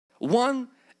One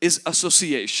is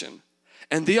association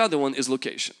and the other one is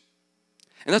location.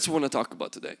 And that's what I want to talk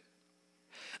about today.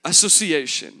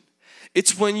 Association.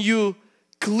 It's when you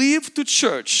cleave to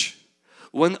church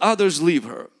when others leave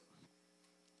her.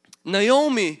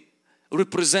 Naomi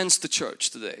represents the church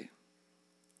today.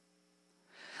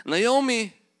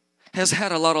 Naomi has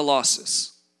had a lot of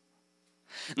losses.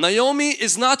 Naomi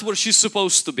is not where she's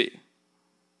supposed to be.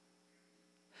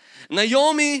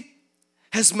 Naomi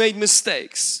has made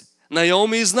mistakes.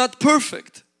 Naomi is not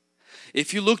perfect.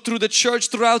 If you look through the church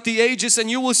throughout the ages,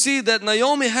 and you will see that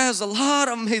Naomi has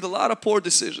made a lot of poor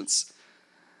decisions.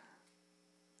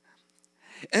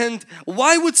 And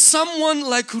why would someone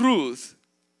like Ruth,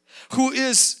 who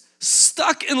is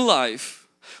stuck in life,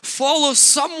 follow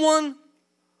someone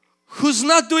who's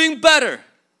not doing better?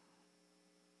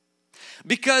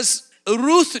 Because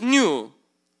Ruth knew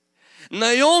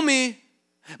Naomi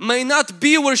may not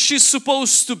be where she's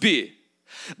supposed to be.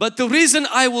 But the reason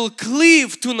I will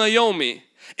cleave to Naomi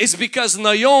is because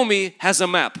Naomi has a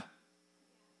map.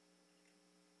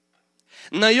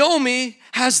 Naomi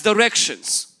has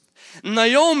directions.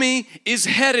 Naomi is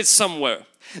headed somewhere.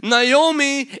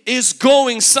 Naomi is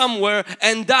going somewhere,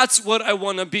 and that's what I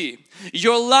want to be.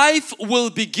 Your life will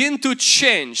begin to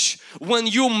change when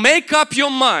you make up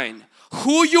your mind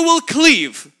who you will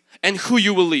cleave and who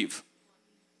you will leave.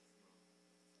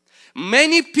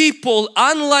 Many people,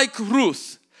 unlike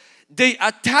Ruth, they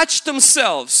attach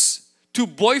themselves to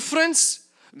boyfriends,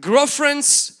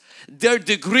 girlfriends, their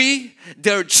degree,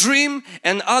 their dream,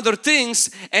 and other things,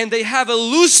 and they have a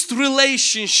loose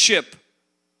relationship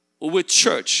with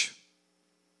church.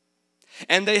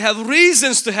 And they have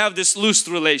reasons to have this loose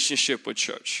relationship with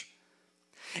church.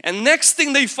 And next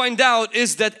thing they find out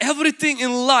is that everything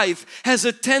in life has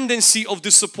a tendency of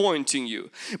disappointing you.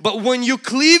 But when you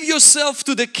cleave yourself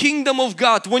to the kingdom of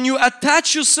God, when you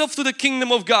attach yourself to the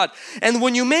kingdom of God, and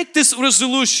when you make this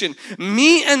resolution,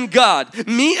 me and God,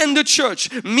 me and the church,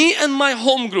 me and my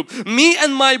home group, me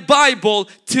and my Bible,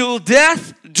 till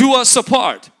death do us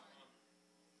apart.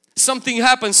 Something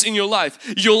happens in your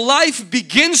life. Your life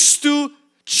begins to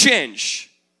change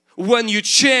when you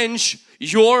change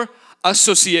your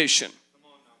association.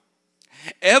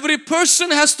 Every person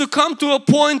has to come to a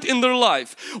point in their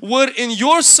life where in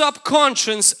your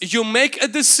subconscious you make a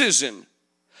decision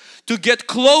to get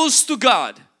close to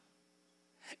God,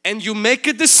 and you make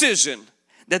a decision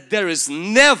that there is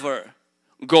never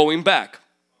going back.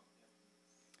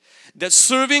 That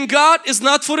serving God is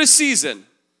not for a season,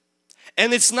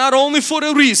 and it's not only for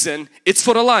a reason, it's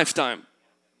for a lifetime.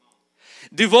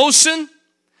 Devotion,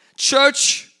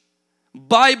 church,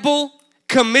 Bible,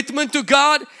 commitment to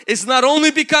God is not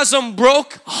only because I'm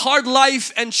broke, hard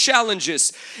life and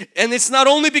challenges. And it's not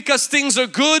only because things are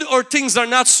good or things are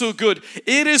not so good.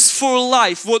 It is for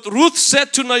life. What Ruth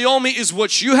said to Naomi is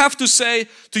what you have to say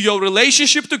to your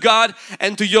relationship to God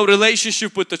and to your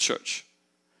relationship with the church.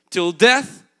 Till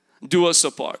death do us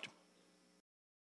apart.